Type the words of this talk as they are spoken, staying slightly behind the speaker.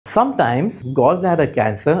Sometimes gallbladder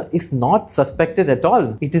cancer is not suspected at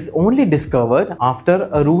all. It is only discovered after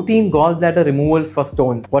a routine gallbladder removal for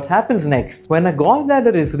stones. What happens next? When a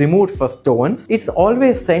gallbladder is removed for stones, it's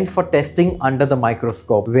always sent for testing under the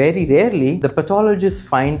microscope. Very rarely, the pathologist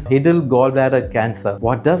finds hidden gallbladder cancer.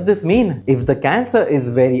 What does this mean? If the cancer is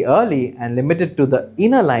very early and limited to the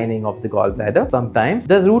inner lining of the gallbladder, sometimes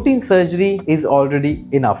the routine surgery is already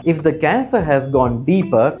enough. If the cancer has gone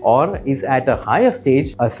deeper or is at a higher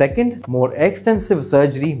stage, a second, more extensive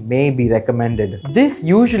surgery may be recommended. This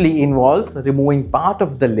usually involves removing part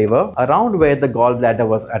of the liver around where the gallbladder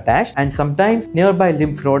was attached and sometimes nearby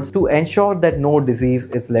lymph nodes to ensure that no disease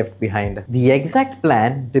is left behind. The exact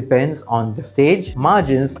plan depends on the stage,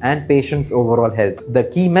 margins, and patient's overall health. The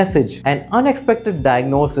key message: an unexpected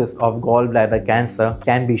diagnosis of gallbladder cancer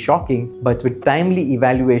can be shocking, but with timely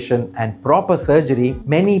evaluation and proper surgery,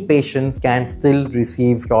 many patients can still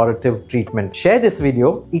receive curative treatment. Share this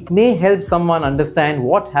video. It may help someone understand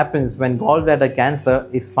what happens when gallbladder cancer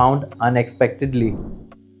is found unexpectedly.